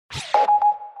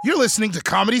You're listening to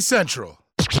Comedy Central.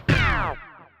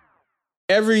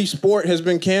 Every sport has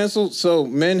been canceled, so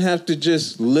men have to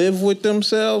just live with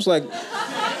themselves. Like,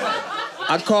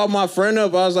 I called my friend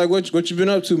up. I was like, "What you been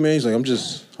up to, man?" He's like, "I'm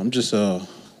just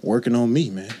working on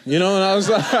me, man." You know, and I was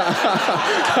like,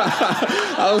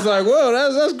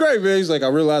 "Well, that's great, man." He's like, "I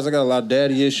realized I got a lot of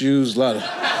daddy issues, a lot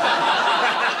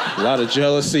of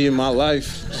jealousy in my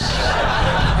life."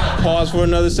 Pause for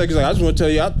another second. He's like, "I just want to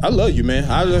tell you, I love you, man.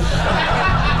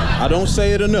 I don't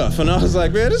say it enough." And I was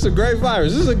like, "Man, this is a great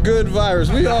virus. This is a good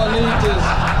virus. We all need this."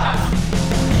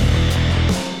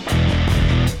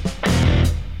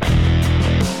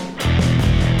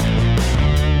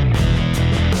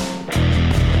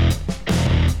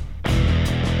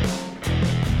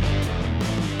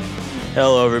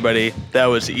 Hello, everybody. That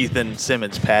was Ethan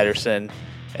Simmons-Patterson,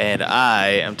 and I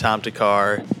am Tom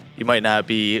Takar. You might not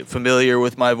be familiar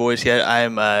with my voice yet. I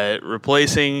am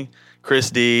replacing Chris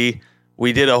D.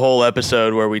 We did a whole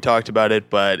episode where we talked about it,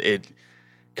 but it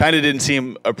kind of didn't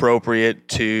seem appropriate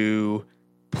to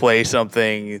play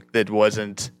something that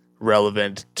wasn't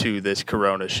relevant to this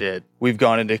corona shit. We've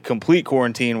gone into complete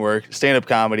quarantine where stand-up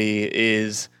comedy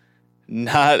is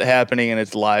not happening in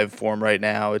its live form right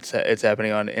now. It's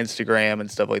happening on Instagram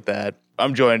and stuff like that.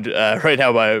 I'm joined right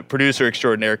now by producer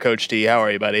extraordinaire, Coach T. How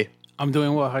are you, buddy? I'm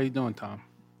doing well. How you doing, Tom?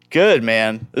 Good,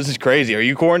 man. This is crazy. Are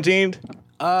you quarantined?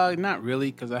 Not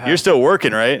really, because You're still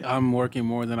working, right? I'm working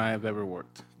more than I have ever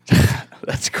worked.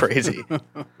 That's crazy.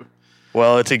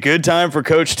 Well, it's a good time for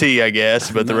Coach T, I guess,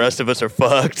 but the rest of us are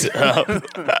fucked.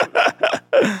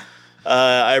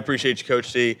 I appreciate you,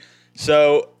 Coach T.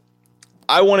 So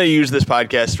I want to use this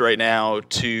podcast right now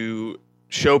to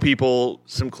show people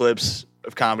some clips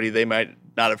of comedy they might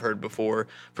not have heard before,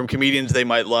 from comedians they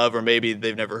might love or maybe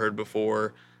they've never heard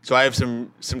before. So I have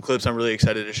some clips I'm really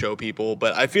excited to show people,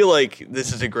 but I feel like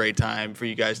this is a great time for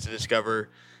you guys to discover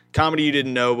comedy you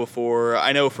didn't know before.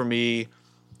 I know for me,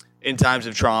 in times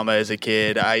of trauma as a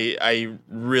kid, I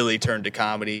really turned to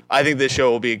comedy. I think this show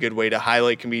will be a good way to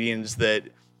highlight comedians that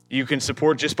you can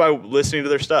support just by listening to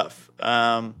their stuff.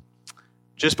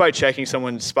 Just by checking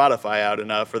someone's Spotify out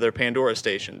enough or their Pandora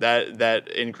station, that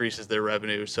increases their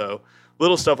revenue. So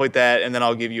little stuff like that, and then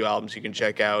I'll give you albums you can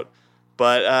check out.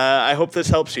 But I hope this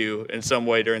helps you in some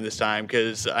way during this time,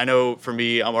 because I know for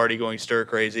me, I'm already going stir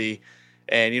crazy,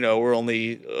 and we're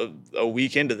only a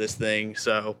week into this thing,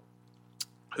 so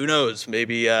who knows?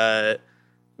 Maybe it'll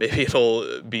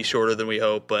be shorter than we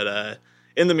hope. But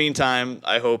in the meantime,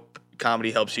 I hope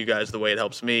comedy helps you guys the way it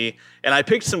helps me. And I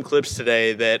picked some clips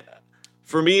today that,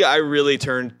 for me, I really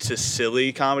turned to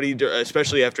silly comedy,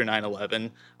 especially after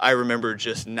 9/11. I remember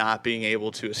just not being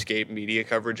able to escape media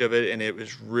coverage of it, and it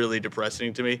was really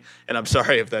depressing to me. And I'm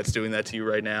sorry if that's doing that to you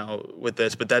right now with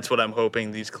this, but that's what I'm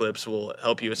hoping these clips will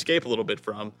help you escape a little bit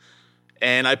from.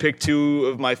 And I picked two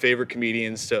of my favorite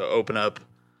comedians to open up.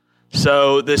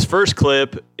 So this first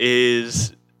clip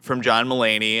is from John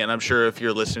Mulaney, and I'm sure if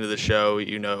you're listening to the show,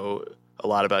 you know a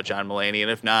lot about John Mulaney,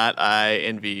 and if not, I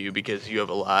envy you because you have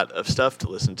a lot of stuff to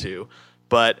listen to.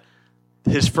 But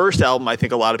his first album, I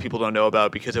think a lot of people don't know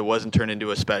about because it wasn't turned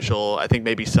into a special. I think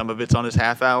maybe some of it's on his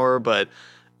half hour, but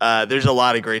there's a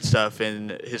lot of great stuff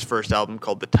in his first album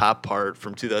called The Top Part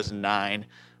from 2009.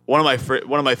 One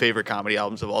of my favorite comedy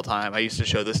albums of all time. I used to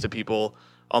show this to people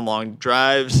on long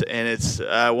drives, and it's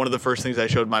one of the first things I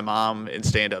showed my mom in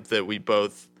stand-up that we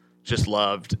both just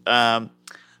loved.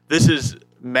 This is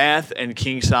Math and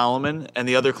King Solomon, and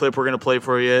the other clip we're going to play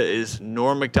for you is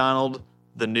Norm Macdonald,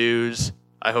 The News.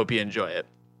 I hope you enjoy it.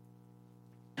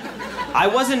 I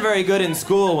wasn't very good in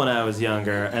school when I was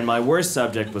younger, and my worst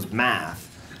subject was math.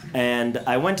 And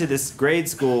I went to this grade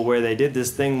school where they did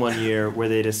this thing one year where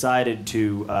they decided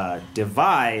to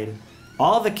divide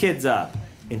all the kids up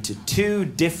into two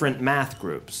different math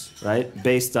groups, right,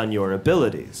 based on your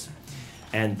abilities.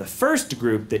 And the first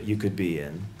group that you could be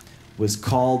in was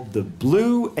called the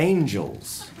Blue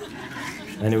Angels,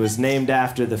 and it was named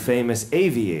after the famous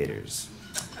aviators.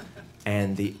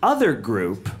 And the other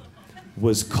group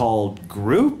was called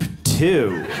Group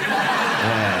 2.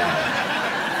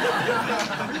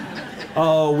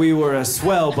 Oh, we were a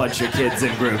swell bunch of kids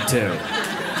in Group 2.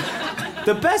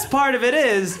 The best part of it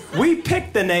is, we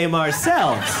picked the name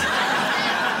ourselves.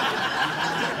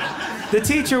 The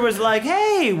teacher was like,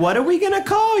 "Hey, what are we gonna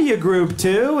call you, Group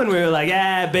 2? And we were like,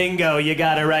 bingo, you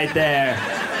got it right there.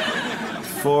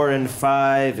 4 and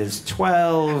 5 is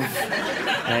 12,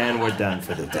 and we're done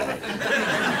for the day."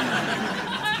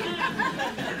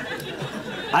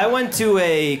 I went to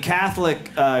a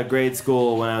Catholic grade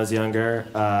school when I was younger,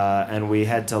 and we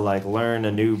had to learn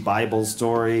a new Bible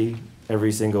story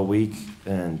every single week.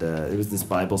 And it was this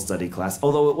Bible study class,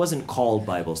 although it wasn't called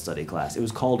Bible study class. It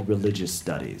was called religious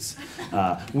studies.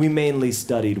 We mainly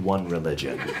studied one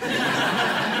religion.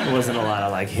 There wasn't a lot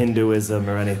of like Hinduism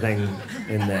or anything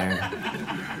in there.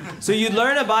 So you'd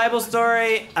learn a Bible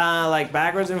story like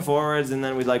backwards and forwards, and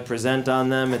then we'd like present on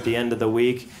them at the end of the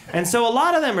week. And so a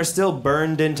lot of them are still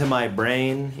burned into my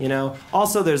brain, you know.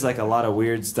 Also, there's like a lot of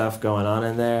weird stuff going on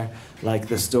in there, like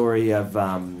the story of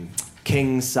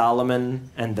King Solomon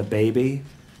and the baby.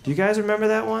 Do you guys remember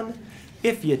that one?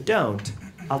 If you don't,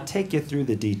 I'll take you through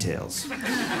the details.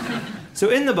 So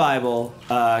in the Bible,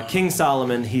 King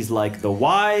Solomon, he's like the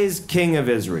wise king of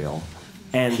Israel.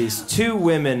 And these two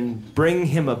women bring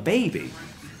him a baby.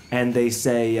 And they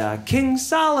say, King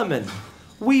Solomon,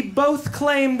 we both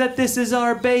claim that this is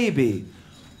our baby.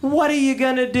 What are you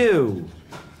gonna do?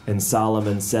 And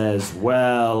Solomon says,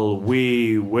 well,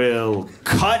 we will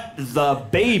cut the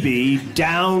baby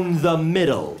down the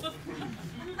middle.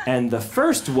 And the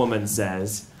first woman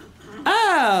says,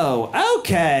 oh,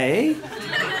 okay.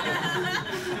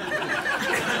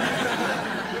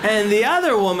 And the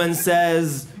other woman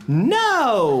says,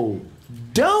 no,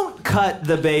 don't cut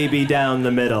the baby down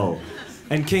the middle.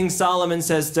 And King Solomon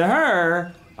says to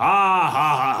her, ah,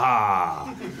 ha, ha,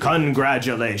 ha,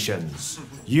 congratulations.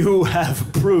 You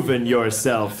have proven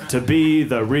yourself to be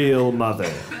the real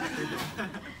mother.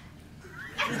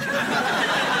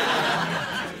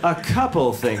 A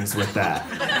couple things with that.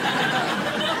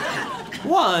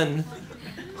 One,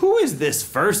 who is this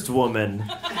first woman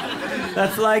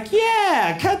that's like,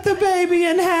 yeah, cut the baby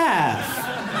in half?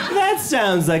 That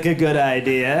sounds like a good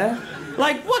idea.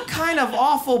 Like, what kind of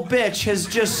awful bitch has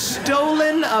just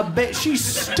stolen she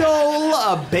stole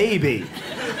a baby.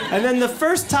 And then the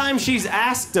first time she's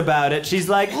asked about it, she's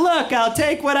like, look, I'll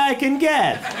take what I can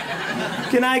get.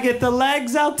 Can I get the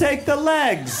legs? I'll take the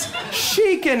legs.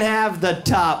 She can have the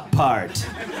top part.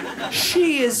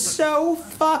 She is so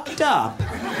fucked up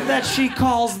that she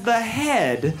calls the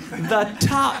head the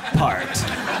top part.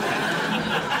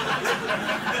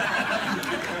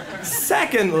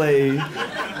 Secondly,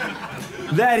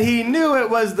 that he knew it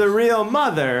was the real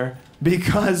mother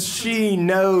because she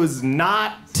knows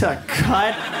not to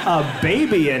cut a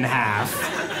baby in half.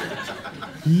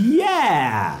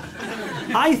 Yeah.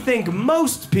 I think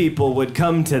most people would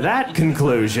come to that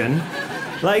conclusion.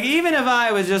 Like, even if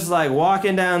I was just like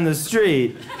walking down the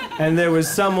street and there was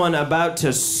someone about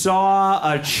to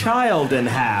saw a child in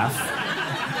half,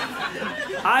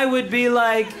 I would be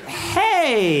like,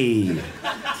 hey,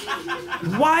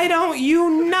 why don't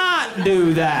you not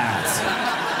do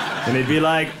that? And he'd be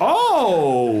like,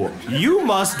 oh, you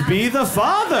must be the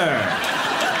father.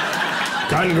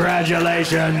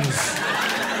 Congratulations.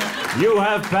 You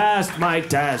have passed my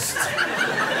test.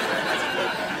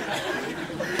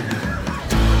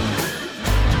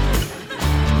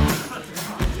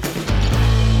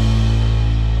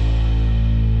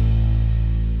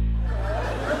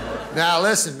 Now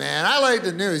listen, man, I like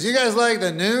the news. You guys like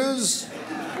the news?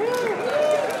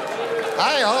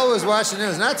 I always watch the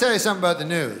news, and I'll tell you something about the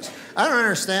news. I don't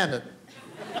understand it.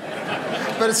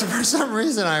 But it's for some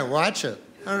reason I watch it.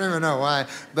 I don't even know why,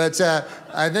 but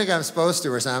I think I'm supposed to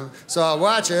or something. So I'll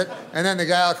watch it, and then the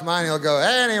guy will come on and he'll go,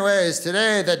 anyways,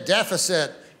 today the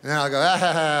deficit. And then I'll go,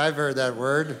 I've heard that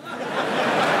word.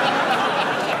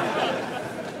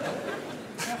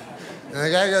 And the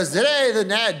guy goes, today the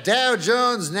Dow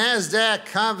Jones NASDAQ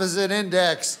Composite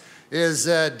Index is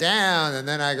down. And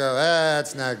then I go,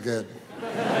 that's not good.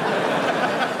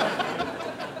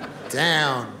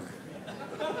 Down.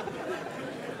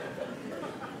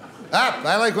 Up.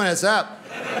 I like when it's up.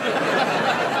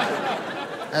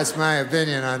 That's my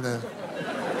opinion on the...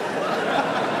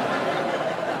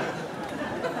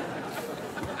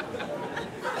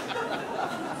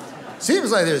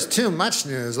 Seems like there's too much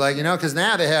news, like, you know, because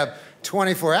now they have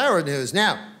 24-hour news.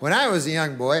 Now, when I was a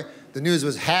young boy, the news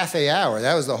was half an hour.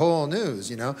 That was the whole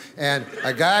news, you know. And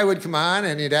a guy would come on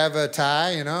and he'd have a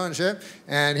tie, you know, and shit,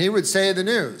 and he would say the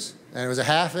news. And it was a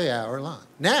half an hour long.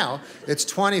 Now, it's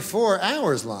 24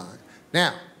 hours long.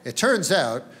 Now, it turns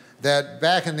out that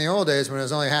back in the old days when it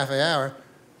was only half an hour,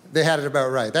 they had it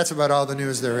about right. That's about all the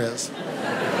news there is.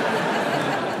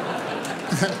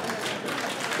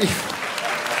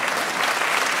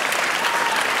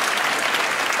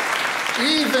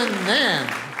 Even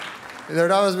then,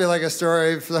 there'd always be like a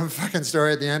story, some fucking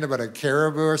story at the end about a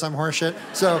caribou or some horse shit.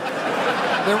 So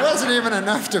there wasn't even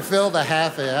enough to fill the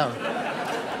half an hour.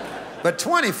 But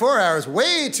 24 hours,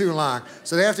 way too long.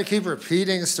 So they have to keep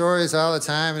repeating stories all the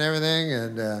time and everything,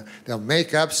 and they'll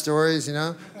make up stories, you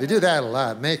know? They do that a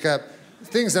lot, make up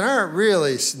things that aren't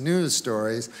really news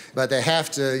stories, but they have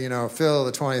to, fill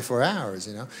the 24 hours,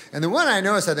 And the one I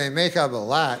noticed that they make up a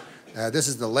lot, this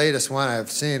is the latest one I've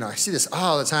seen. I see this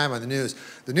all the time on the news.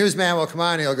 The newsman will come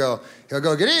on, he'll go,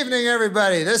 good evening,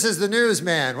 everybody. This is the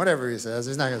newsman. Whatever he says,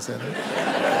 he's not going to say that.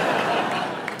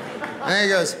 And he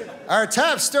goes, our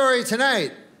top story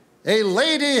tonight, a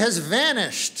lady has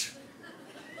vanished.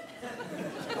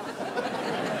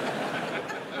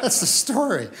 That's the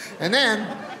story. And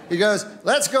then he goes,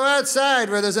 let's go outside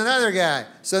where there's another guy.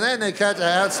 So then they cut to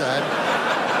outside.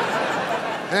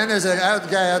 And then there's a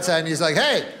guy outside, and he's like,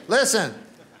 hey, listen,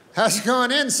 how's it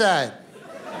going inside?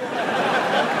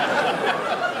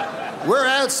 We're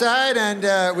outside,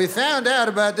 and we found out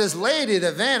about this lady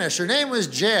that vanished. Her name was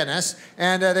Janice,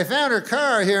 and they found her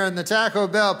car here in the Taco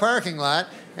Bell parking lot.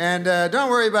 And don't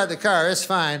worry about the car, it's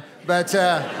fine. But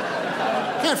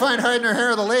can't find hiding her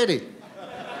hair of the lady.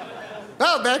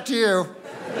 Well, back to you.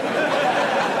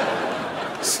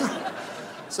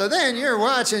 So then you're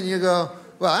watching, you go,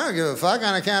 well, I don't give a fuck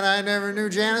on account I never knew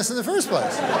Janice in the first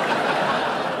place.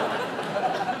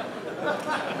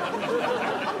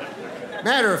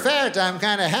 Matter of fact, I'm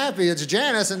kind of happy it's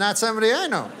Janice and not somebody I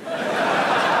know.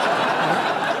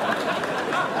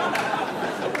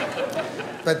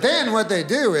 But then what they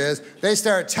do is they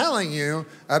start telling you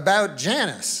about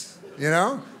Janice,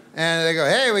 And they go,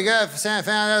 hey, we found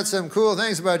out some cool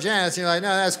things about Janice. And you're like, no,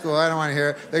 that's cool. I don't want to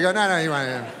hear it. They go, no, you want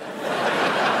to hear it.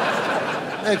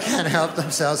 They can't help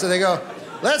themselves. So they go,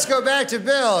 let's go back to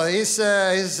Bill. He's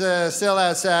still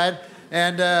outside.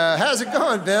 And how's it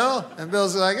going, Bill? And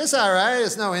Bill's like, it's all right.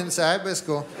 It's no inside, but it's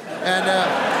cool. And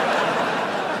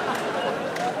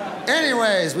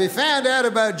anyways, we found out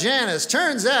about Janice.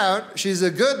 Turns out she's a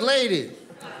good lady.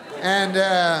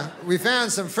 And we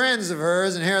found some friends of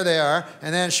hers, and here they are.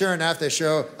 And then, sure enough, they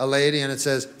show a lady, and it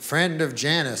says, friend of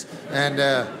Janice.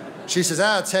 And she says,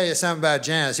 I'll tell you something about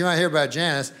Janice. You want to hear about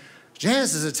Janice?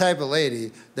 Janice is the type of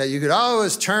lady that you could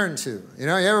always turn to. You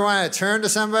ever want to turn to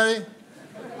somebody?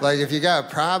 Like if you got a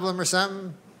problem or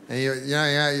something, and you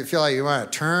feel like you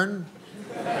want to turn?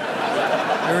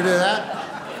 Ever do that?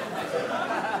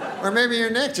 Or maybe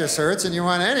your neck just hurts and you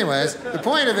want to anyways. The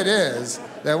point of it is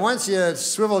that once you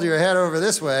swiveled your head over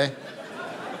this way,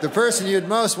 the person you'd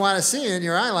most want to see in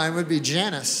your eye line would be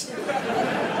Janice.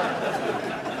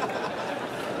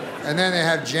 And then they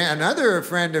have another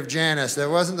friend of Janice that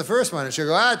wasn't the first one. And she'll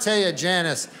go, I'll tell you,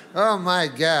 Janice, oh my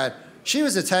God. She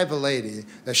was the type of lady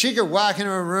that she could walk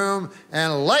into a room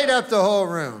and light up the whole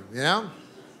room, And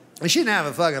she didn't have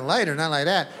a fucking lighter, not like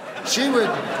that. She would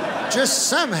just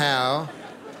somehow,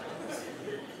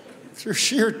 through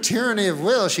sheer tyranny of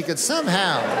will, she could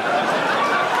somehow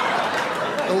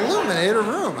illuminate a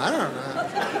room. I don't know.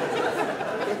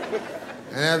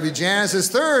 And that'd be Janice's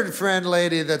third friend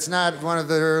lady that's not one of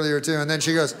the earlier two. And then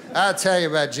she goes, I'll tell you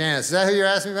about Janice. Is that who you're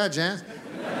asking about, Janice?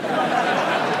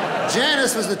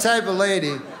 Janice was the type of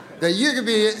lady that you could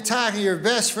be talking to your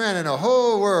best friend in the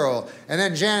whole world, and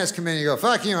then Janice come in and you go,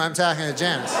 fuck you, I'm talking to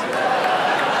Janice.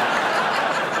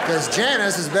 Because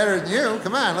Janice is better than you.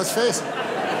 Come on, let's face it.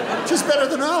 She's better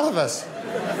than all of us.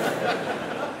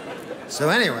 So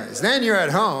anyways, then you're at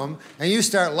home and you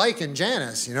start liking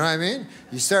Janice, you know what I mean?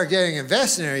 You start getting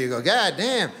invested in her. You go, God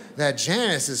damn, that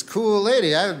Janice is a cool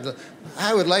lady.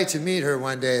 I would like to meet her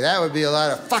one day. That would be a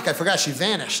lot of, fuck, I forgot she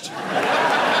vanished.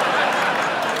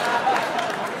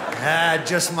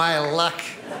 Just my luck.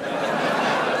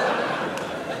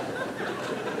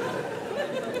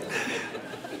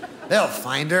 They'll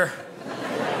find her.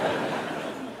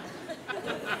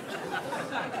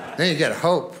 Then you get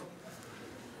hope.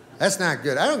 That's not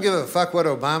good. I don't give a fuck what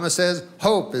Obama says.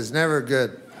 Hope is never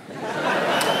good.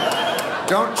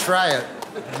 Don't try it.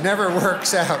 It never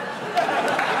works out.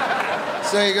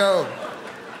 So you go,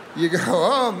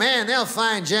 oh man, they'll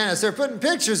find Janice. They're putting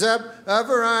pictures up of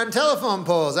her on telephone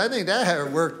poles. I think that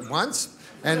had worked once.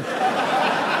 And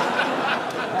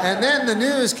then the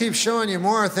news keeps showing you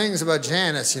more things about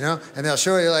Janice, And they'll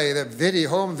show you like the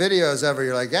home videos of her.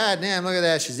 You're like, God damn, look at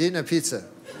that. She's eating a pizza.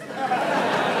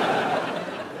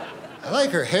 I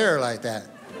like her hair like that.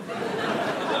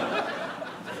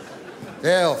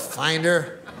 They'll find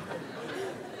her.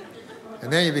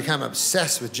 And then you become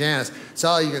obsessed with Janice. It's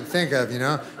all you can think of,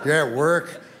 You're at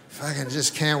work, fucking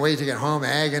just can't wait to get home,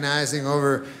 agonizing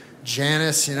over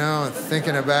Janice, and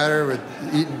thinking about her with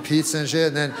eating pizza and shit.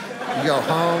 And then you go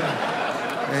home,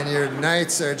 and your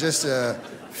nights are just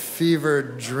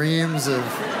fevered dreams of,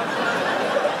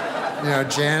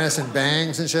 Janice and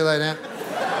bangs and shit like that.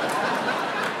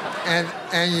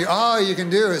 and all you can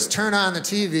do is turn on the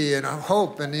TV and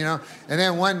hope, and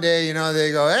then one day,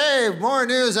 they go, hey, more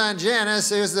news on Janice.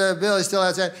 Here's the Bill. He's still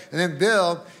outside, and then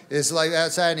Bill is like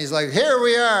outside, and he's like, here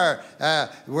we are.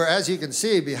 Where, as you can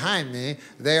see behind me,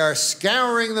 they are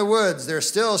scouring the woods. They're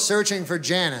still searching for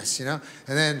Janice, And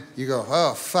then you go,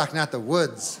 oh fuck, not the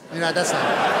woods. That's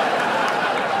not.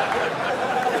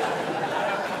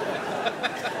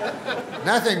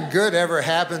 Nothing good ever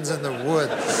happens in the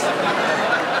woods.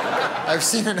 I've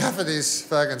seen enough of these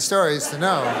fucking stories to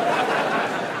know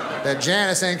that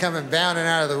Janice ain't coming bounding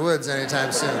out of the woods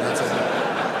anytime soon. That's it.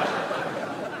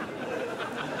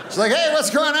 She's like, hey, what's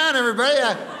going on, everybody?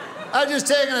 I'm just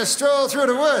taking a stroll through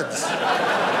the woods.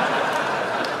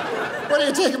 What are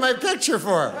you taking my picture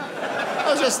for?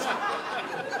 I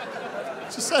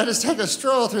just take a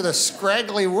stroll through the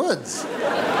scraggly woods.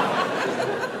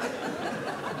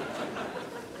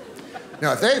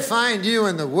 Now, if they find you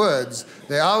in the woods,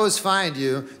 they always find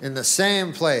you in the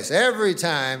same place. Every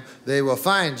time, they will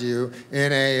find you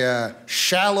in a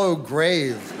shallow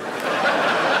grave.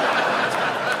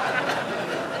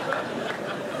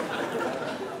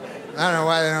 I don't know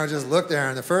why they don't just look there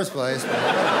in the first place. But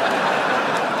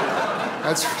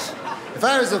if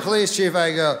I was the police chief,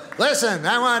 I'd go, listen,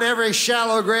 I want every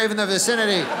shallow grave in the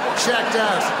vicinity checked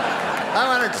out. I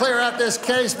want to clear up this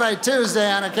case by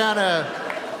Tuesday on account of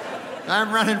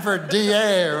I'm running for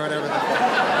DA or whatever.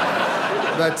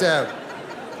 But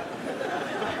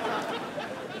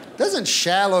doesn't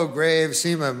shallow grave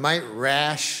seem a mite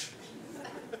rash?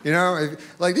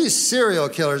 Like these serial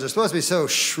killers are supposed to be so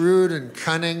shrewd and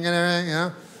cunning and everything,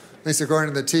 At least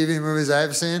according to the TV movies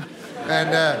I've seen.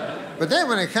 And but then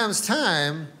when it comes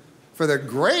time for the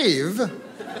grave, they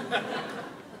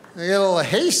get a little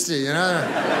hasty,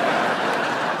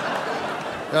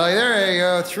 They're like, there you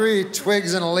go, 3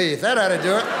 twigs and a leaf. That ought to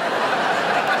do it.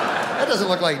 That doesn't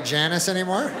look like Janice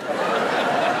anymore.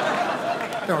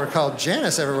 I don't recall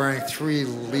Janice ever wearing 3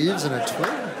 leaves and a twig.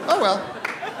 Oh, well.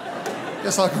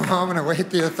 Guess I'll go home and await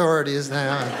the authorities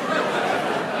now.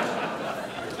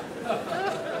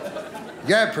 You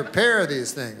gotta prepare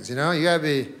these things, You gotta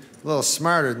be a little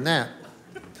smarter than that.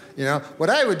 What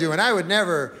I would do, and I would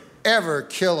never, ever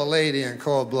kill a lady in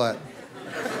cold blood.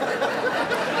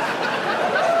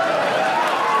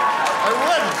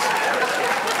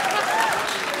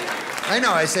 I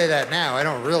know I say that now. I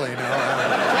don't really know.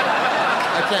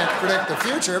 I can't predict the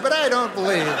future, but I don't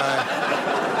believe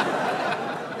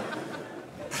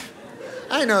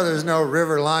I know there's no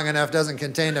river long enough doesn't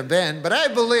contain a bend, but I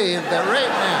believe that right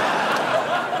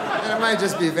now, and it might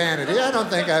just be vanity, I don't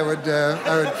think I would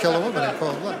kill a woman in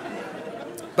cold blood.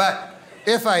 But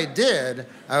if I did,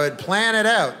 I would plan it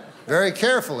out very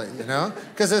carefully,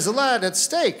 because there's a lot at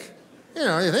stake.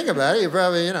 You think about it, you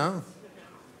probably,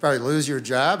 probably lose your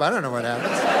job. I don't know what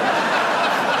happens.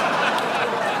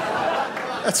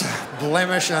 That's a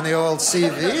blemish on the old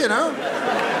CV,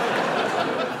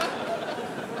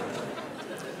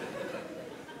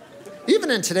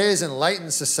 Even in today's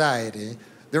enlightened society,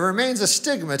 there remains a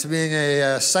stigma to being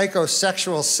a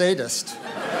psychosexual sadist.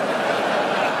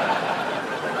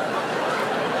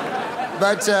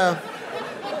 But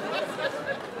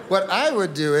what I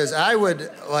would do is I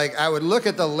would look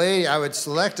at the lady, I would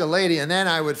select a lady, and then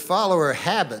I would follow her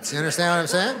habits. You understand what I'm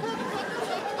saying?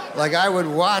 Like I would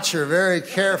watch her very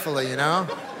carefully, And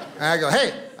I go,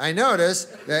 hey, I notice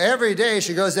that every day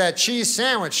she goes to that cheese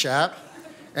sandwich shop,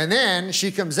 and then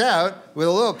she comes out with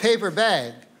a little paper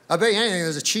bag. I'll bet you anything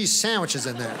there's a cheese sandwiches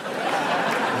in there.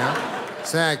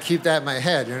 So then I'd keep that in my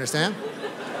head, you understand?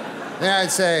 Then I'd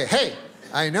say, hey,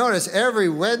 I notice every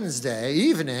Wednesday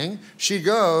evening she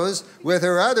goes with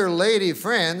her other lady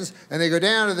friends and they go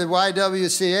down to the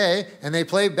YWCA and they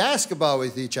play basketball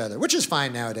with each other, which is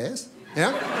fine nowadays,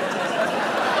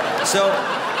 So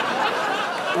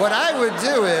what I would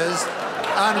do is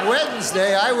on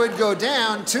Wednesday I would go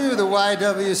down to the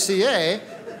YWCA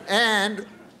and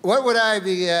what would I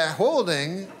be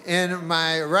holding in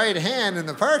my right hand in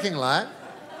the parking lot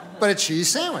but a cheese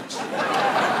sandwich.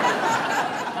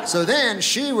 So then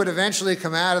she would eventually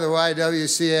come out of the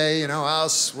YWCA, all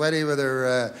sweaty with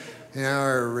her,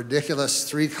 her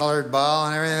ridiculous 3-colored ball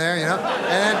and everything there, And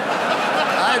then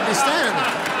I'd be standing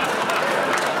there.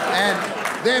 And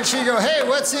then she'd go, hey,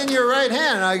 what's in your right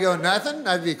hand? And I'd go, nothing.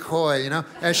 I'd be coy,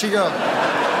 And she'd go,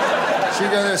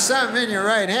 there's something in your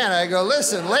right hand. I go,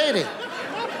 listen, lady,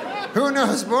 who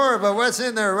knows more about what's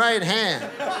in their right hand?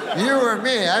 You or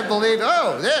me? I believe,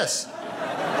 this.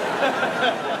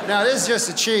 Now, this is just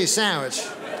a cheese sandwich.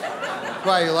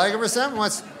 Why, you like them or something?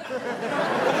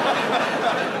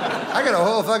 I got a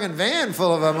whole fucking van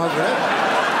full of them over there.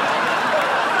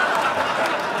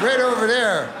 Right over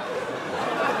there.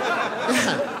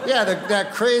 Yeah,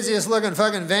 that craziest looking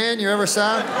fucking van you ever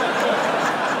saw?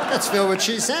 That's filled with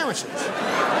cheese sandwiches.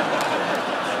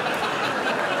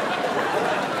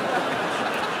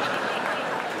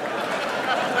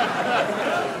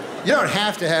 You don't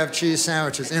have to have cheese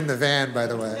sandwiches in the van, by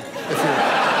the way. If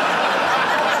you're,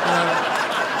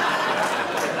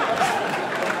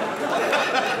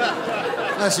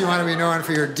 unless you want to be known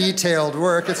for your detailed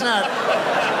work, it's not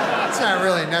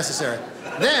really necessary.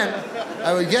 Then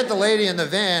I would get the lady in the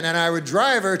van and I would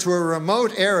drive her to a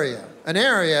remote area, an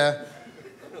area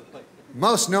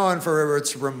most known for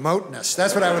its remoteness.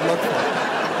 That's what I would look for.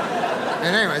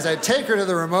 And anyways, I'd take her to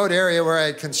the remote area where I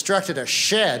had constructed a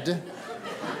shed.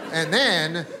 And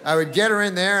then I would get her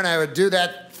in there and I would do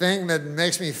that thing that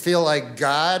makes me feel like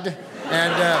God.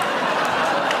 And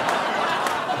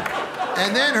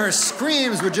then her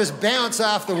screams would just bounce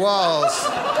off the walls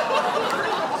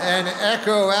and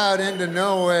echo out into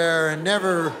nowhere and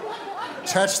never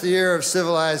touch the ear of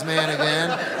civilized man again.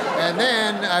 And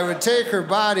then I would take her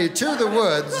body to the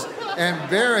woods and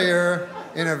bury her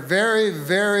in a very,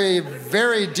 very,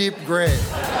 very deep grave.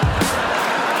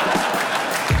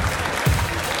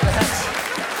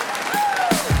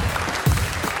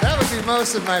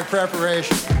 Most of my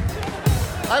preparation.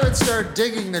 I would start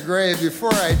digging the grave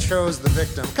before I chose the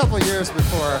victim. A couple years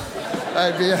before,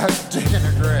 I'd be out digging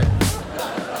a grave.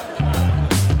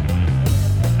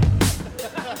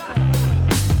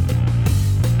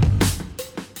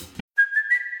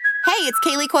 Hey, it's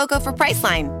Kaylee Cuoco for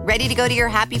Priceline. Ready to go to your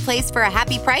happy place for a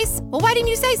happy price? Well, why didn't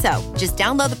you say so? Just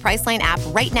download the Priceline app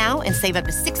right now and save up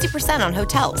to 60% on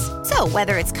hotels. So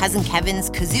whether it's Cousin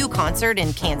Kevin's Kazoo Concert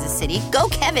in Kansas City, go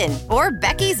Kevin, or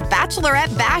Becky's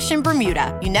Bachelorette Bash in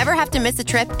Bermuda, you never have to miss a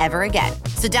trip ever again.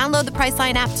 So download the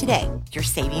Priceline app today. Your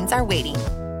savings are waiting.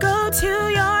 Go to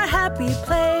your happy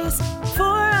place for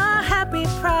a happy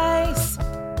price.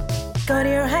 Go to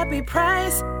your happy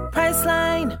price,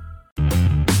 Priceline.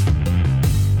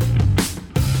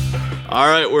 All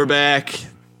right, we're back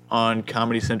on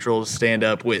Comedy Central's Stand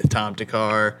Up with Tom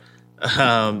Takar.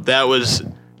 That was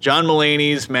John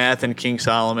Mulaney's Math and King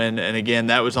Solomon. And again,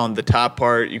 that was on the top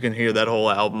part. You can hear that whole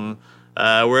album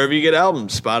wherever you get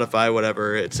albums, Spotify,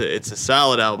 whatever. It's a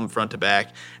solid album front to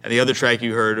back. And the other track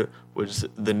you heard was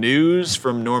The News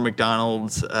from Norm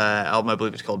Macdonald's album. I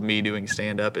believe it's called Me Doing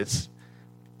Stand Up. It's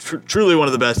truly one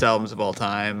of the best albums of all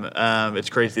time. It's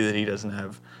crazy that he doesn't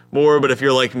have more. But if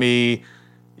you're like me,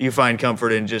 you find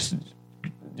comfort in just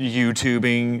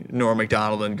YouTubing Norm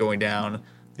Macdonald and going down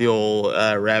the old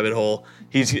rabbit hole.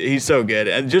 He's so good,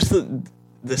 and just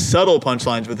the subtle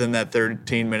punchlines within that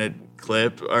 13-minute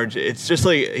clip it's just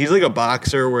like he's like a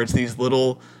boxer where it's these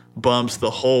little bumps the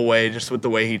whole way, just with the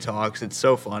way he talks. It's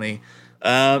so funny.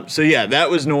 So yeah, that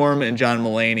was Norm and John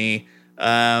Mulaney.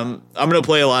 I'm gonna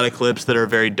play a lot of clips that are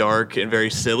very dark and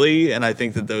very silly, and I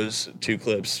think that those two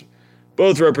clips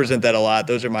both represent that a lot.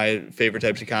 Those are my favorite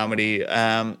types of comedy.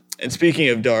 And speaking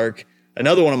of dark,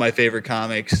 another one of my favorite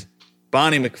comics,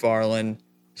 Bonnie McFarlane.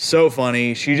 So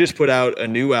funny. She just put out a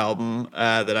new album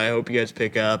that I hope you guys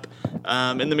pick up.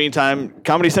 In the meantime,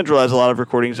 Comedy Central has a lot of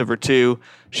recordings of her too.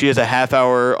 She has a half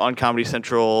hour on Comedy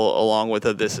Central along with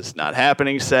a This Is Not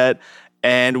Happening set.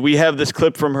 And we have this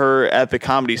clip from her at the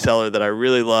Comedy Cellar that I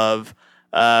really love.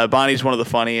 Bonnie's one of the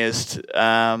funniest.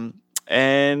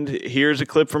 And here's a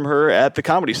clip from her at the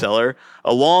Comedy Cellar,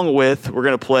 along with, we're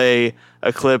going to play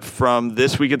a clip from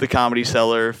This Week at the Comedy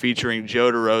Cellar featuring Joe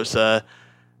DeRosa,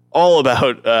 all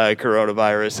about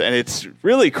coronavirus. And it's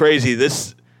really crazy.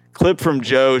 This clip from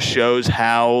Joe shows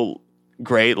how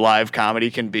great live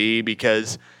comedy can be,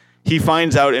 because he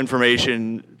finds out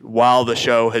information while the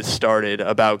show has started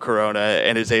about corona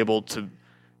and is able to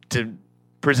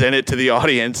present it to the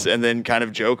audience and then kind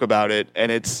of joke about it. And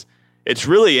it's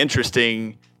really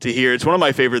interesting to hear. It's one of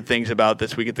my favorite things about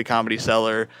This Week at the Comedy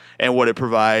Cellar, and what it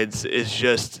provides is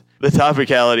just the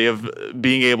topicality of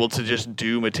being able to just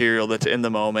do material that's in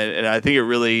the moment. And I think it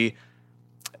really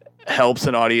helps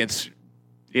an audience,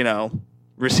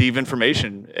 receive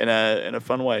information in a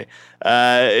fun way.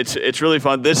 It's really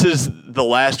fun. This is the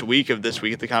last week of This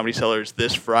Week at the Comedy Cellar,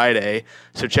 this Friday,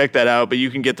 so check that out. But you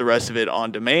can get the rest of it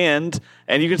on demand,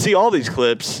 and you can see all these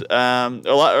clips, you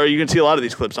can see a lot of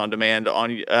these clips on demand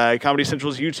on Comedy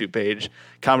Central's YouTube page,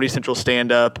 Comedy Central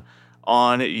Stand Up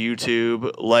on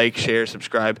YouTube. Like, share,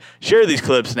 subscribe. Share these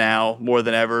clips now more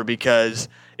than ever, because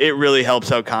it really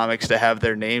helps out comics to have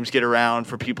their names get around,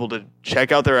 for people to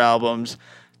check out their albums.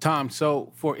 Tom,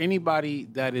 so for anybody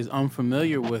that is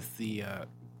unfamiliar with the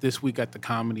This Week at the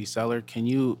Comedy Cellar, can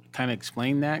you kind of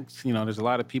explain that? There's a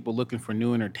lot of people looking for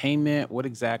new entertainment. What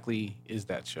exactly is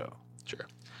that show? Sure.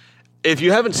 if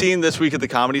you haven't seen This Week at the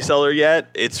Comedy Cellar yet,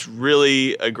 it's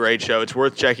really a great show. It's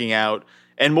worth checking out.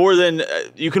 And more than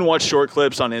you can watch short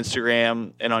clips on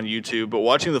Instagram and on YouTube, but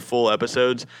watching the full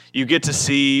episodes, you get to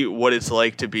see what it's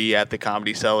like to be at the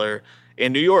Comedy Cellar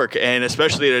in New York. And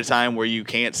especially at a time where you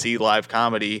can't see live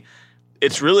comedy,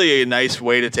 it's really a nice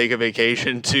way to take a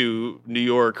vacation to New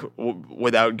York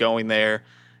without going there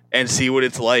and see what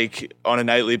it's like on a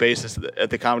nightly basis at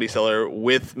the Comedy Cellar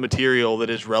with material that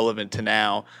is relevant to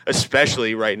now,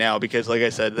 especially right now, because like I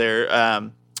said,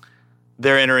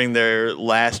 they're entering their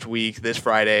last week this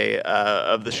Friday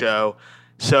of the show.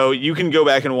 So you can go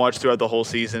back and watch throughout the whole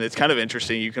season. It's kind of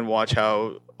interesting. You can watch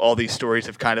how all these stories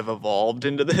have kind of evolved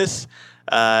into this.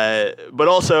 But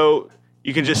also,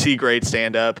 you can just see great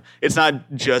stand-up. It's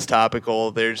not just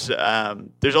topical. There's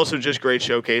also just great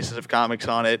showcases of comics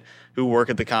on it who work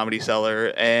at the Comedy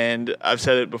Cellar. And I've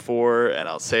said it before, and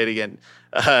I'll say it again.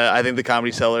 I think the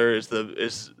Comedy Cellar is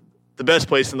the best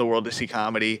place in the world to see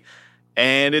comedy.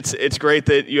 And it's great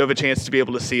that you have a chance to be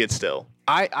able to see it still.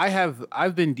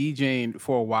 I've been DJing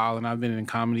for a while, and I've been in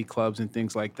comedy clubs and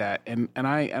things like that. And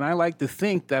I like to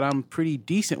think that I'm pretty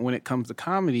decent when it comes to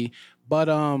comedy. But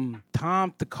Tom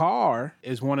Takar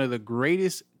is one of the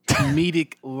greatest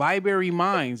comedic library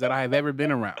minds that I have ever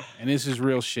been around, and this is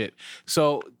real shit.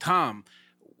 So Tom,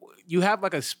 you have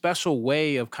like a special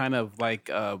way of kind of like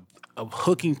of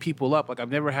hooking people up. Like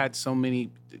I've never had so many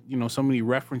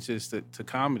references to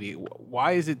comedy.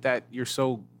 Why is it that you're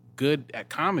so good at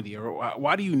comedy, or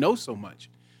why do you know so much?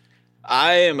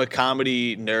 I am a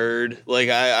comedy nerd. Like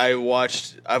I've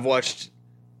watched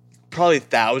probably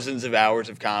thousands of hours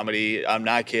of comedy. I'm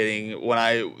not kidding.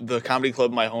 When the comedy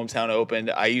club in my hometown opened,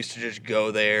 I used to just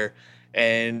go there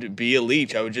and be a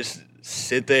leech. I would just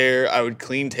sit there. I would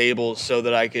clean tables so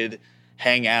that I could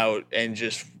hang out and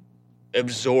just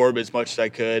absorb as much as I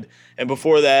could. And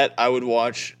before that, I would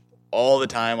watch all the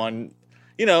time on,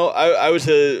 I was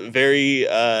a very,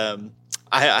 I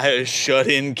had a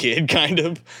shut-in kid kind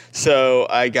of. So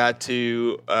I got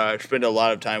to spend a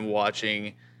lot of time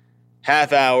watching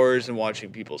half hours and watching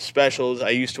people's specials.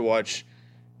 I used to watch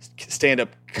stand-up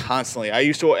constantly. I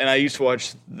used to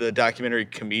watch the documentary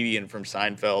Comedian from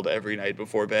Seinfeld every night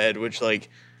before bed,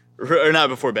 or not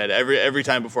before bed, every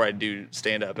time before I'd do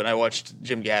stand-up. And I watched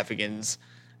Jim Gaffigan's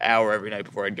hour every night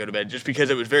before I'd go to bed, just because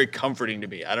it was very comforting to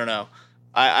me. I don't know.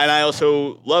 I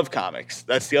also love comics.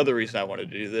 That's the other reason I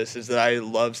wanted to do this, is that I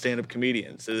love stand-up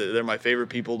comedians. They're my favorite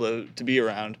people to be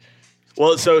around.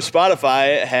 Well, so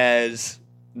Spotify has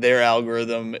their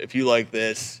algorithm. If you like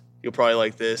this, you'll probably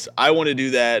like this. I want to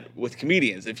do that with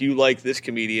comedians. If you like this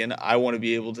comedian, I want to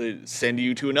be able to send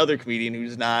you to another comedian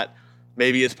who's not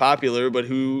maybe as popular, but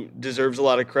who deserves a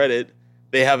lot of credit.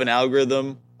 They have an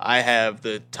algorithm. I have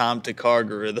the Tom Takar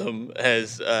algorithm,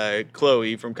 as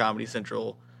Chloe from Comedy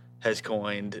Central has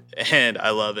coined, and I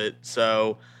love it.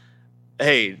 So,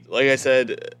 hey, like I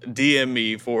said, DM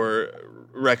me for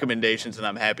recommendations, and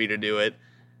I'm happy to do it.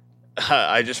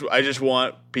 I just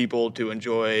want people to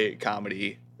enjoy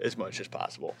comedy as much as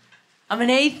possible. I'm an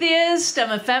atheist,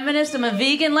 I'm a feminist, I'm a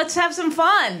vegan. Let's have some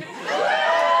fun.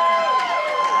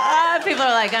 People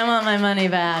are like, I want my money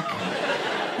back.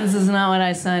 This is not what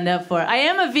I signed up for. I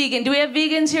am a vegan. Do we have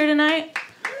vegans here tonight?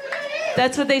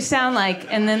 That's what they sound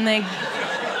like, and then they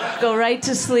go right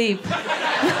to sleep.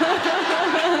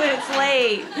 It's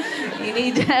late. You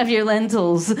need to have your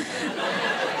lentils.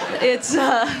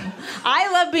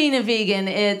 I love being a vegan.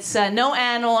 It's no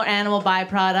animal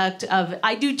byproduct of.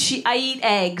 I eat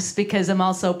eggs because I'm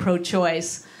also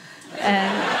pro-choice,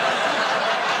 and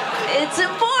it's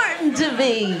important to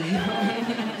me.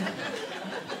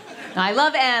 I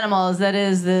love animals. That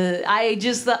is I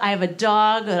have a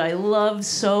dog that I love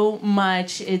so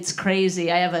much. It's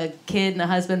crazy. I have a kid and a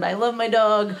husband, but I love my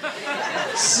dog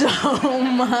so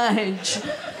much.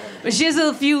 But she has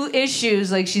a few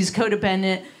issues, like she's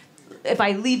codependent. If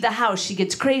I leave the house, she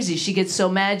gets crazy. She gets so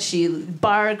mad, she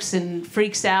barks and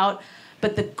freaks out.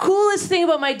 But the coolest thing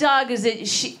about my dog is that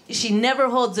she never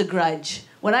holds a grudge.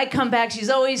 When I come back, she's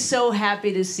always so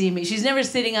happy to see me. She's never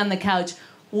sitting on the couch.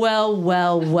 Well.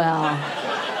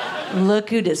 Look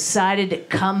who decided to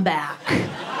come back.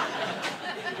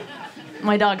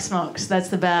 My dog smokes. That's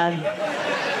the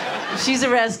bad. She's a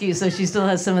rescue, so she still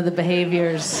has some of the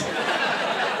behaviors.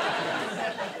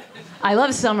 I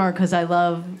love summer because I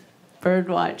love bird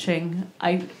watching.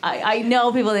 I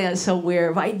know people think that's so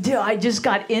weird, but I do. I just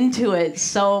got into it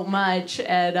so much.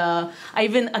 And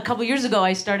a couple years ago,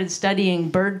 I started studying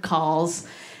bird calls.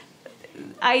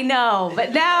 I know,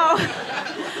 but now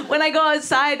when I go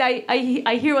outside,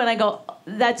 I hear when I go,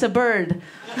 that's a bird.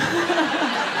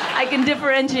 I can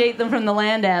differentiate them from the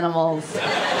land animals.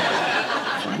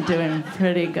 I'm doing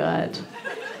pretty good.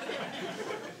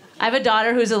 I have a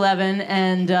daughter who's 11,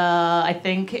 and I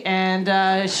think,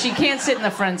 and she can't sit in the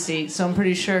front seat, so I'm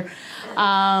pretty sure.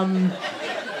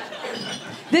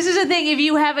 This is the thing. If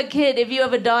you have a kid, if you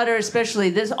have a daughter, especially,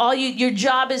 your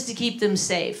job is to keep them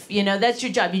safe. You know, that's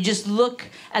your job. You just look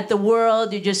at the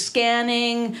world. You're just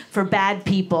scanning for bad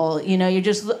people. You know,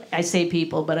 I say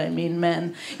people, but I mean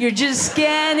men. You're just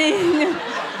scanning.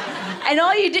 And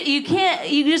all you do,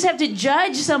 you just have to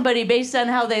judge somebody based on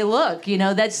how they look. You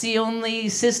know, that's the only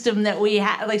system that we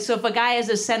have. Like, so if a guy has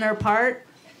a center part,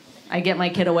 I get my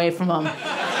kid away from him.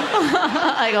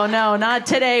 I go, no, not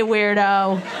today,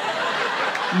 weirdo.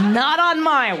 Not on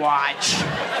my watch.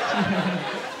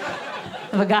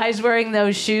 If a guy's wearing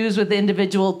those shoes with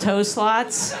individual toe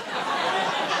slots,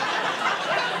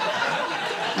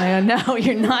 I go, no,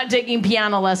 you're not taking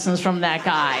piano lessons from that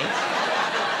guy.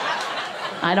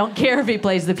 I don't care if he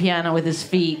plays the piano with his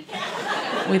feet,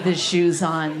 with his shoes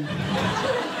on.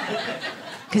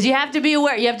 Because you have to be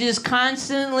aware. You have to just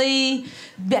constantly,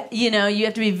 you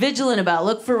have to be vigilant about,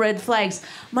 look for red flags.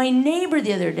 My neighbor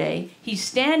the other day, he's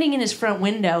standing in his front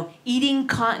window eating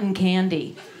cotton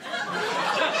candy.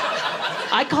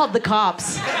 I called the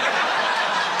cops.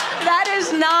 That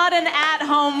is not an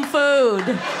at-home food.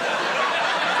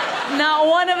 Not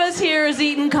one of us here is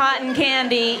eating cotton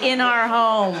candy in our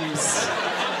homes.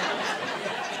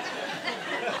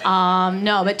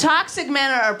 No, but toxic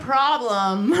men are a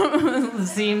problem,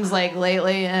 seems like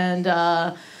lately. And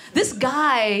this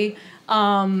guy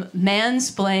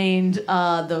mansplained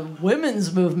the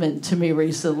women's movement to me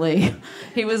recently.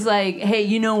 He was like, hey,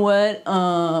 you know what?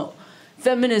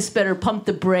 Feminists better pump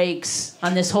the brakes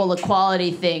on this whole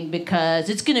equality thing because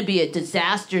it's going to be a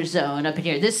disaster zone up in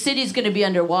here. This city's going to be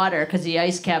underwater because the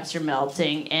ice caps are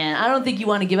melting, and I don't think you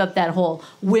want to give up that whole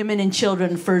women and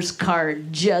children first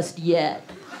card just yet.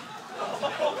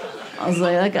 I was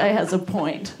like, that guy has a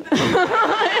point.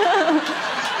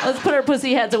 Let's put our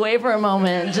pussy heads away for a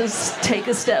moment and just take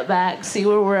a step back, see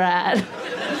where we're at.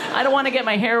 I don't want to get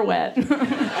my hair wet.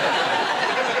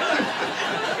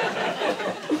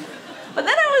 But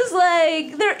then I was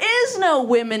like, there is no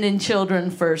women and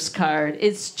children first card.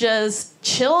 It's just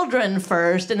children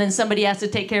first, and then somebody has to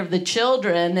take care of the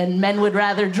children, and men would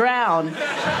rather drown.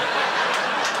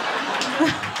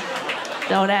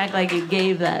 Don't act like you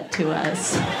gave that to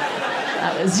us.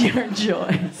 That was your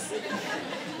choice.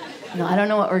 No, I don't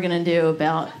know what we're going to do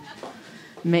about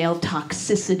male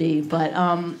toxicity, but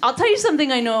I'll tell you something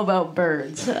I know about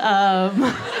birds.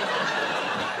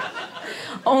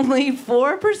 Only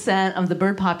 4% of the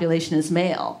bird population is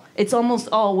male. It's almost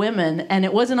all women, and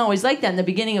it wasn't always like that. In the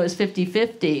beginning, it was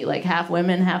 50-50, like half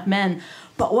women, half men.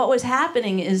 But what was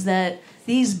happening is that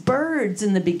these birds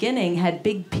in the beginning had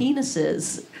big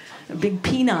penises, big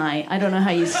peni. I don't know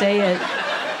how you say it.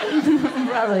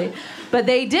 Probably. But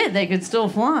they did. They could still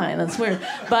fly. That's weird.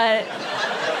 But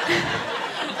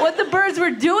what the birds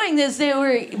were doing is they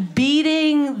were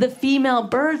beating the female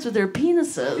birds with their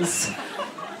penises.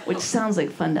 Which sounds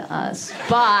like fun to us,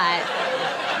 but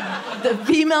the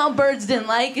female birds didn't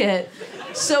like it.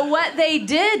 So what they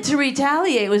did to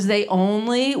retaliate was they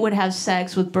only would have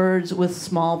sex with birds with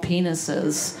small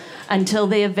penises until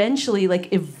they eventually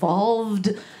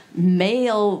evolved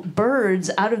male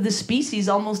birds out of the species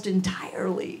almost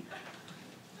entirely.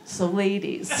 So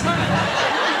ladies,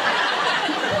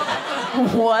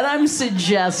 what I'm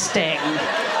suggesting,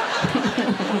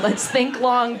 let's think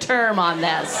long term on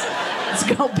this. Let's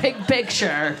go big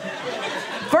picture.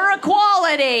 For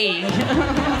equality.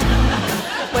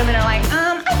 Women are like,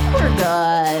 I think we're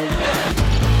good.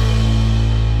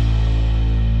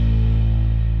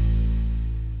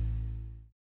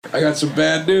 I got some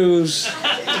bad news.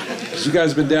 You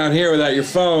guys have been down here without your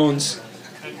phones.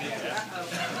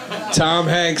 Tom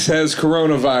Hanks has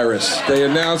coronavirus. They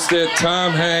announced it.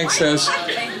 Tom Hanks has...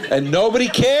 And nobody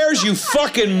cares, you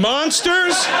fucking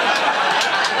monsters?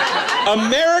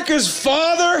 America's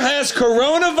father has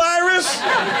coronavirus?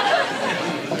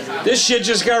 This shit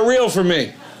just got real for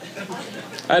me.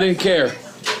 I didn't care.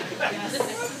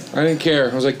 I didn't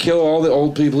care. I was like, kill all the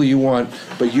old people you want,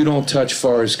 but you don't touch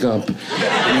Forrest Gump. You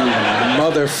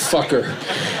motherfucker.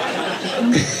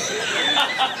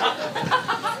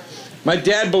 My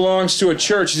dad belongs to a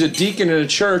church. He's a deacon in a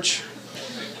church.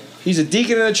 He's a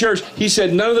deacon in a church. He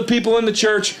said none of the people in the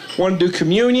church want to do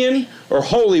communion or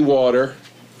holy water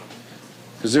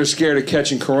because they're scared of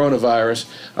catching coronavirus.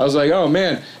 I was like, oh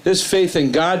man, this faith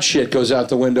in God shit goes out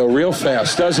the window real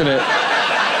fast, doesn't it?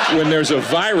 When there's a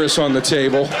virus on the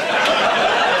table.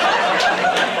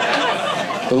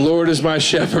 The Lord is my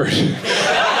shepherd.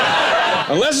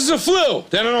 Unless it's a flu,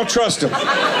 then I don't trust him.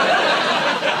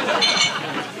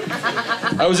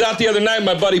 I was out the other night with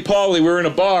my buddy Paulie. We were in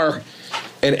a bar,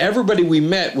 and everybody we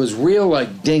met was real,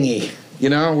 like, dingy. You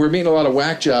know, we were meeting a lot of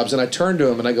whack jobs, and I turned to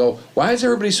him and I go, why is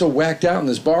everybody so whacked out in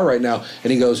this bar right now?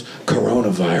 And he goes,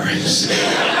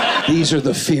 coronavirus. These are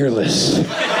the fearless.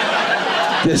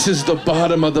 This is the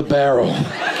bottom of the barrel.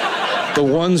 The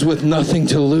ones with nothing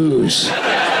to lose.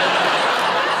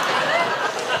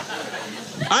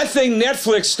 I think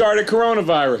Netflix started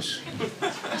coronavirus.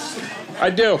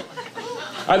 I do.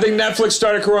 I think Netflix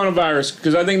started coronavirus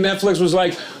because I think Netflix was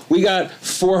like, we got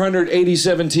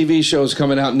 487 TV shows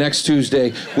coming out next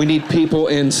Tuesday. We need people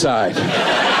inside.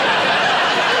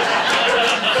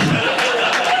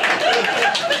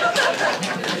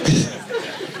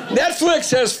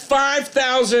 Netflix has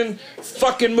 5,000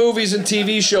 fucking movies and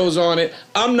TV shows on it.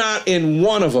 I'm not in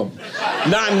one of them.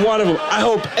 Not in one of them. I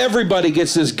hope everybody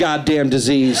gets this goddamn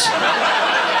disease.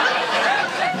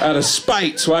 Out of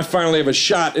spite, so I finally have a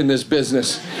shot in this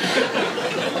business.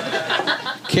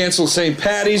 Cancel St.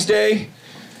 Paddy's Day.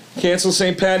 Cancel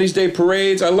St. Paddy's Day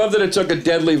parades. I love that it took a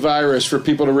deadly virus for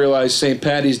people to realize St.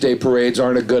 Paddy's Day parades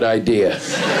aren't a good idea.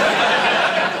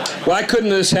 Why couldn't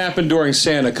this happen during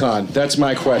SantaCon? That's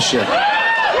my question.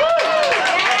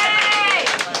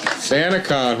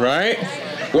 SantaCon, right?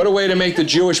 What a way to make the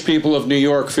Jewish people of New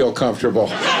York feel comfortable.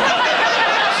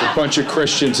 It's a bunch of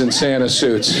Christians in Santa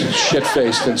suits,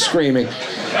 shit-faced and screaming.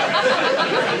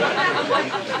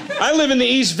 I live in the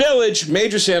East Village,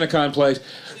 major SantaCon place.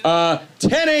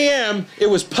 10 a.m.,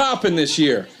 it was popping this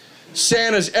year.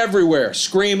 Santa's everywhere,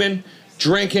 screaming,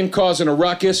 drinking, causing a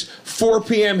ruckus. 4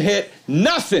 p.m. hit,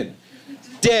 nothing.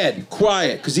 Dead,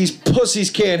 quiet, because these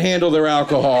pussies can't handle their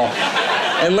alcohol.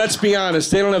 And let's be honest,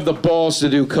 they don't have the balls to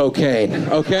do cocaine,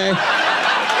 okay?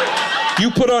 You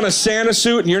put on a Santa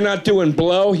suit and you're not doing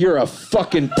blow, you're a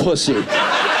fucking pussy.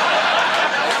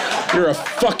 You're a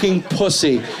fucking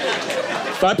pussy.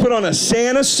 If I put on a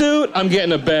Santa suit, I'm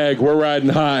getting a bag. We're riding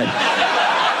high.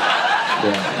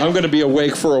 Yeah, I'm gonna be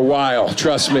awake for a while,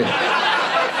 trust me.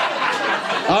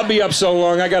 I'll be up so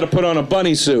long, I gotta put on a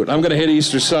bunny suit. I'm gonna hit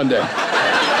Easter Sunday.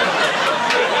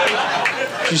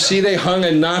 Did you see they hung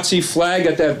a Nazi flag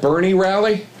at that Bernie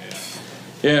rally?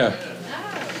 Yeah.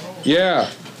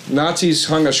 Yeah. Nazis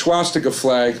hung a swastika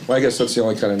flag. Well, I guess that's the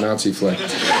only kind of Nazi flag.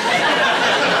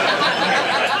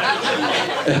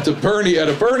 At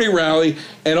a Bernie rally,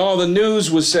 and all the news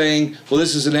was saying, well,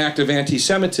 this is an act of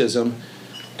anti-Semitism.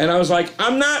 And I was like,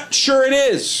 I'm not sure it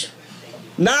is.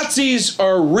 Nazis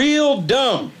are real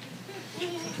dumb.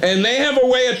 And they have a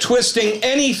way of twisting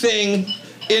anything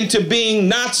into being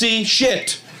Nazi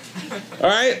shit. All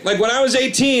right? Like when I was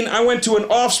 18, I went to an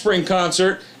Offspring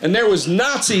concert, and there was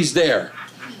Nazis there.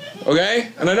 Okay?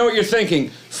 And I know what you're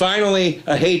thinking. Finally,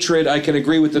 a hatred I can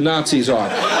agree with the Nazis on.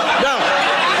 No.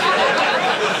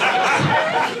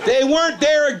 They weren't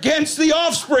there against the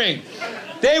Offspring.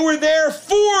 They were there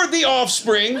for the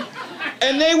Offspring,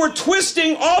 and they were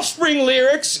twisting Offspring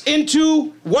lyrics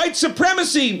into white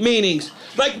supremacy meanings.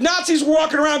 Like Nazis were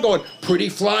walking around going, pretty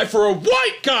fly for a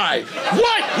white guy.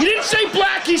 White. He didn't say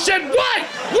black, he said white.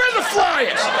 We're the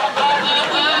flyest.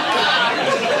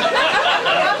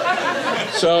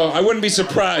 So I wouldn't be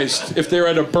surprised if they're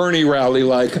at a Bernie rally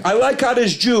like, I like how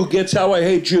this Jew gets how I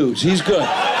hate Jews. He's good.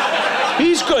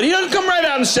 He's good. He doesn't come right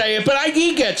out and say it, but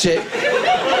he gets it.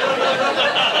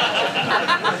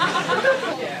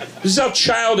 This is how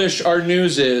childish our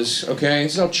news is, okay?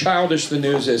 This is how childish the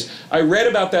news is. I read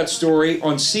about that story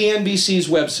on CNBC's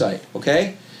website,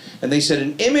 okay? And they said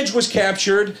an image was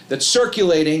captured that's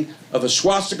circulating of a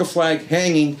swastika flag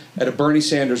hanging at a Bernie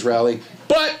Sanders rally,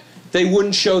 but they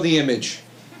wouldn't show the image.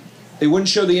 They wouldn't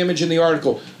show the image in the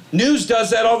article. News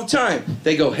does that all the time.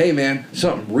 They go, hey man,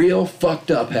 something real fucked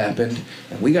up happened,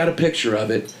 and we got a picture of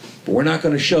it, but we're not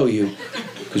gonna show you,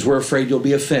 because we're afraid you'll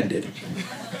be offended.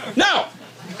 No!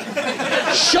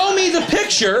 Show me the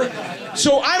picture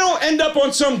so I don't end up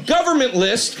on some government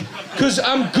list because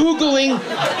I'm Googling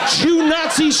Jew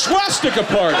Nazi swastika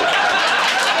party.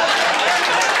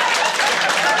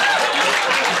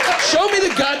 Show me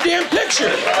the goddamn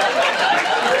picture.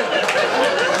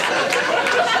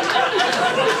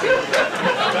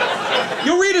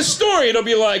 You'll read a story, it'll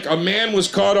be like, a man was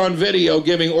caught on video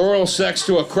giving oral sex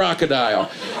to a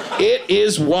crocodile. It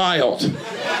is wild.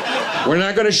 We're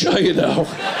not gonna show you though.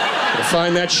 You'll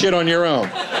find that shit on your own.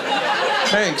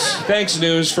 Thanks,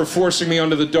 news, for forcing me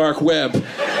onto the dark web.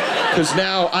 Because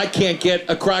now I can't get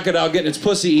a crocodile getting its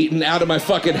pussy eaten out of my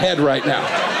fucking head right now.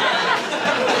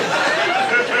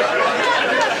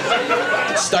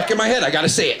 It's stuck in my head, I gotta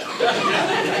see it.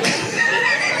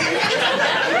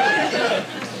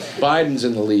 Biden's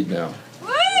in the lead now.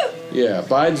 Yeah,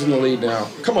 Biden's in the lead now.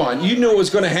 Come on, you knew it was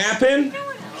gonna happen?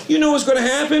 You know what's going to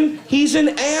happen? He's an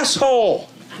asshole.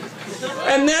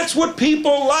 And that's what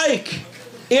people like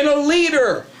in a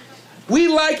leader. We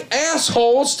like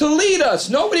assholes to lead us.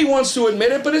 Nobody wants to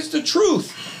admit it, but it's the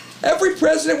truth. Every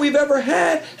president we've ever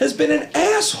had has been an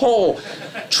asshole.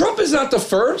 Trump is not the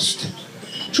first.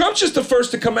 Trump's just the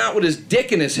first to come out with his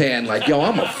dick in his hand like, yo,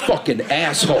 I'm a fucking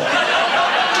asshole.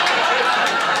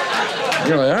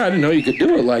 You're like, I didn't know you could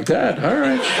do it like that. All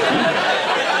right.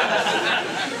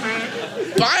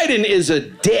 Biden is a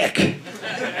dick.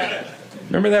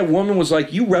 Remember that woman was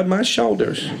like, you rub my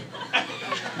shoulders.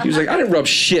 He was like, I didn't rub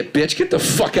shit, bitch. Get the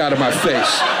fuck out of my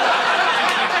face.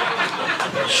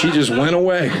 She just went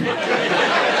away.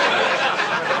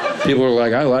 People are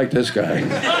like, I like this guy.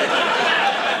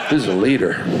 This is a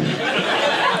leader.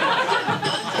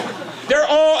 They're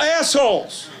all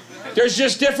assholes. There's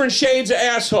just different shades of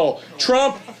asshole.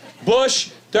 Trump,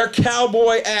 Bush, they're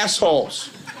cowboy assholes.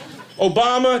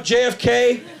 Obama,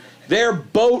 JFK, they're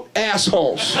boat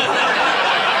assholes.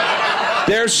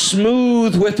 They're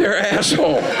smooth with their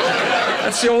asshole.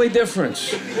 That's the only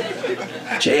difference.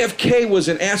 JFK was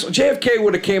an asshole. JFK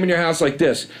would have came in your house like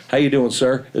this. How you doing,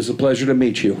 sir? It's a pleasure to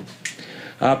meet you.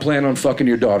 I plan on fucking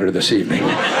your daughter this evening. All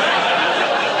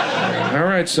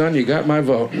right, son, you got my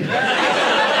vote.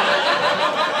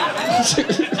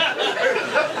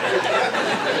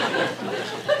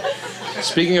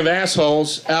 Speaking of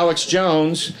assholes, Alex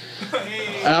Jones,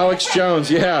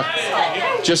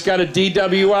 yeah, just got a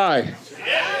DWI.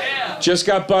 Just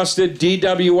got busted,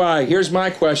 DWI. Here's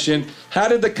my question. How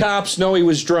did the cops know he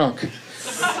was drunk?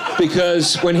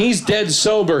 Because when he's dead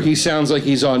sober, he sounds like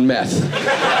he's on meth.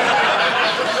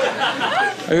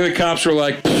 I think the cops were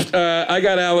like, I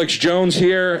got Alex Jones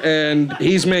here, and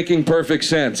he's making perfect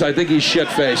sense. I think he's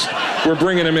shit-faced. We're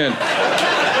bringing him in.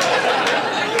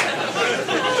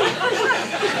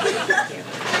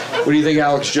 What do you think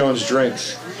Alex Jones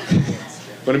drinks?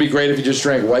 Wouldn't it be great if he just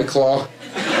drank White Claw?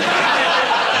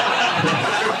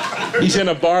 He's in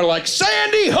a bar like,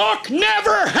 Sandy Hook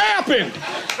never happened!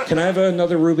 Can I have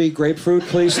another ruby grapefruit,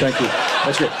 please? Thank you.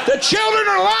 That's great. The children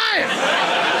are lying!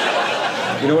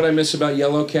 You know what I miss about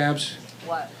yellow cabs?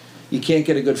 What? You can't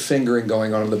get a good fingering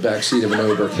going on in the backseat of an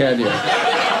Uber, can you?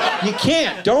 You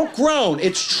can't. Don't groan.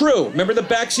 It's true. Remember the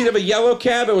backseat of a yellow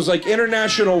cab? It was like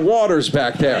international waters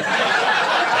back there.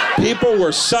 People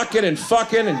were sucking and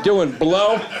fucking and doing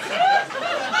blow.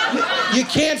 You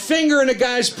can't finger in a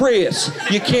guy's Prius.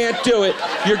 You can't do it.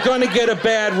 You're gonna get a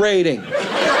bad rating.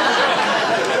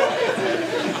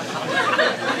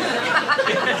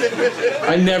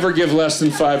 I never give less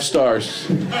than 5 stars.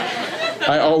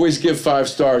 I always give 5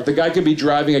 stars. The guy could be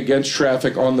driving against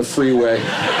traffic on the freeway,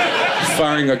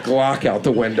 firing a Glock out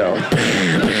the window.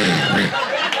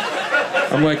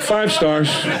 I'm like, 5 stars.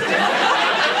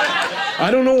 I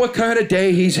don't know what kind of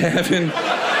day he's having.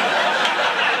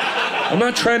 I'm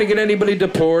not trying to get anybody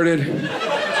deported.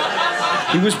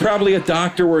 He was probably a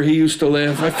doctor where he used to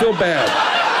live. I feel bad.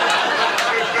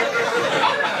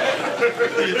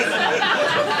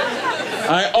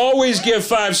 I always give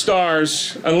 5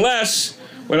 stars, unless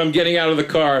when I'm getting out of the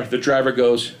car, the driver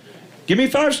goes, give me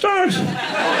 5 stars.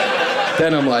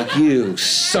 Then I'm like, you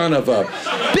son of a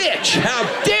bitch, how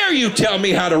dare you tell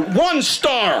me how to 1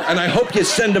 star, and I hope you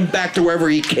send him back to wherever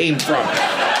he came from.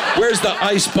 Where's the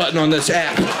ice button on this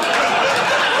app?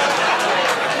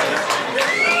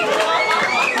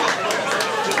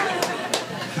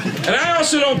 And I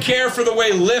also don't care for the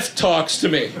way Lyft talks to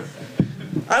me.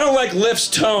 I don't like Lyft's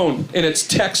tone in its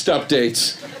text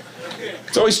updates.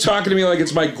 It's always talking to me like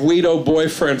it's my Guido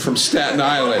boyfriend from Staten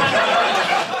Island.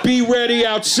 Be ready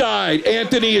outside.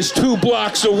 Anthony is 2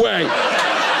 blocks away.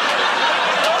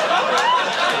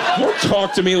 Don't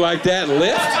talk to me like that,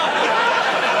 Lyft.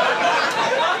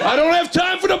 I don't have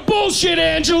time for the bullshit,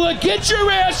 Angela. Get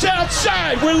your ass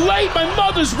outside. We're late. My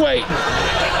mother's waiting. All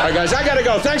right, guys, I gotta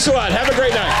go. Thanks a lot. Have a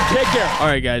great night. Take care. All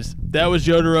right, guys. That was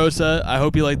Joe DeRosa. I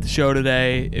hope you liked the show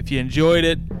today. If you enjoyed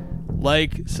it,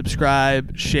 like,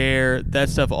 subscribe, share. That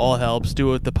stuff all helps. Do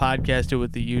it with the podcast. Do it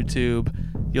with the YouTube.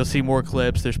 You'll see more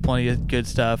clips. There's plenty of good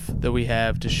stuff that we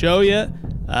have to show you.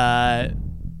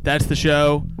 That's the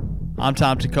show. I'm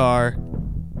Tom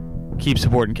Takar. Keep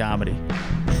supporting comedy.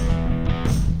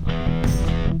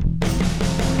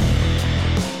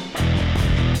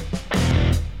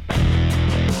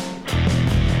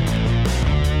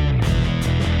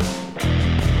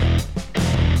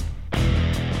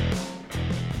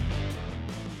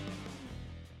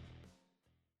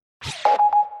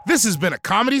 This has been a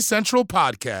Comedy Central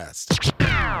podcast.